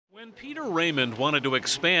When Peter Raymond wanted to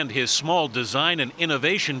expand his small design and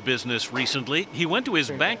innovation business recently, he went to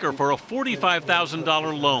his banker for a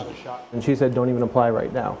 $45,000 loan. And she said, don't even apply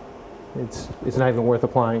right now. It's not even worth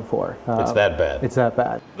applying for. It's that bad. It's that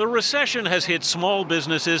bad. The recession has hit small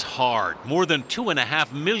businesses hard. More than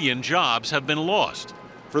 2.5 million jobs have been lost.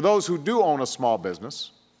 For those who do own a small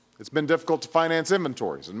business, it's been difficult to finance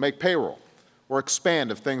inventories and make payroll or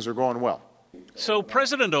expand if things are going well. So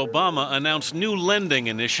President Obama announced new lending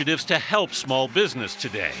initiatives to help small business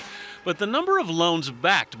today. But the number of loans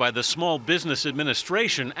backed by the Small Business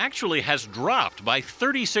Administration actually has dropped by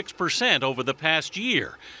 36% over the past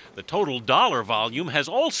year. The total dollar volume has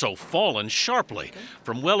also fallen sharply,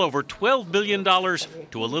 from well over $12 billion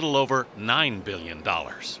to a little over $9 billion.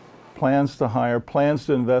 Plans to hire, plans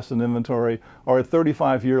to invest in inventory are at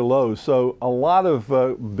 35-year lows. So a lot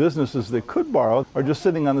of businesses that could borrow are just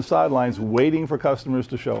sitting on the sidelines waiting for customers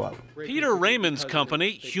to show up. Peter Raymond's company,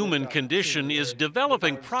 Human Condition, is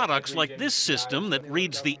developing products like this system that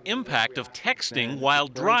reads the impact of texting while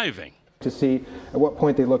driving. To see at what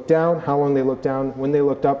point they looked down, how long they looked down, when they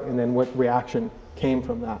looked up, and then what reaction came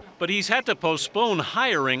from that. But he's had to postpone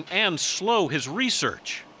hiring and slow his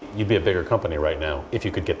research. You'd be a bigger company right now if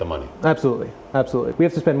you could get the money. Absolutely, absolutely. We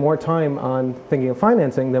have to spend more time on thinking of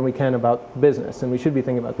financing than we can about business, and we should be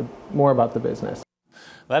thinking about more about the business.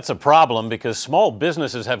 That's a problem because small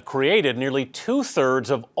businesses have created nearly 2/3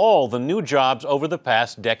 of all the new jobs over the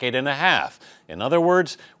past decade and a half. In other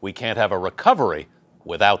words, we can't have a recovery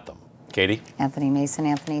without them. Katie? Anthony Mason.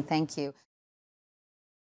 Anthony, thank you.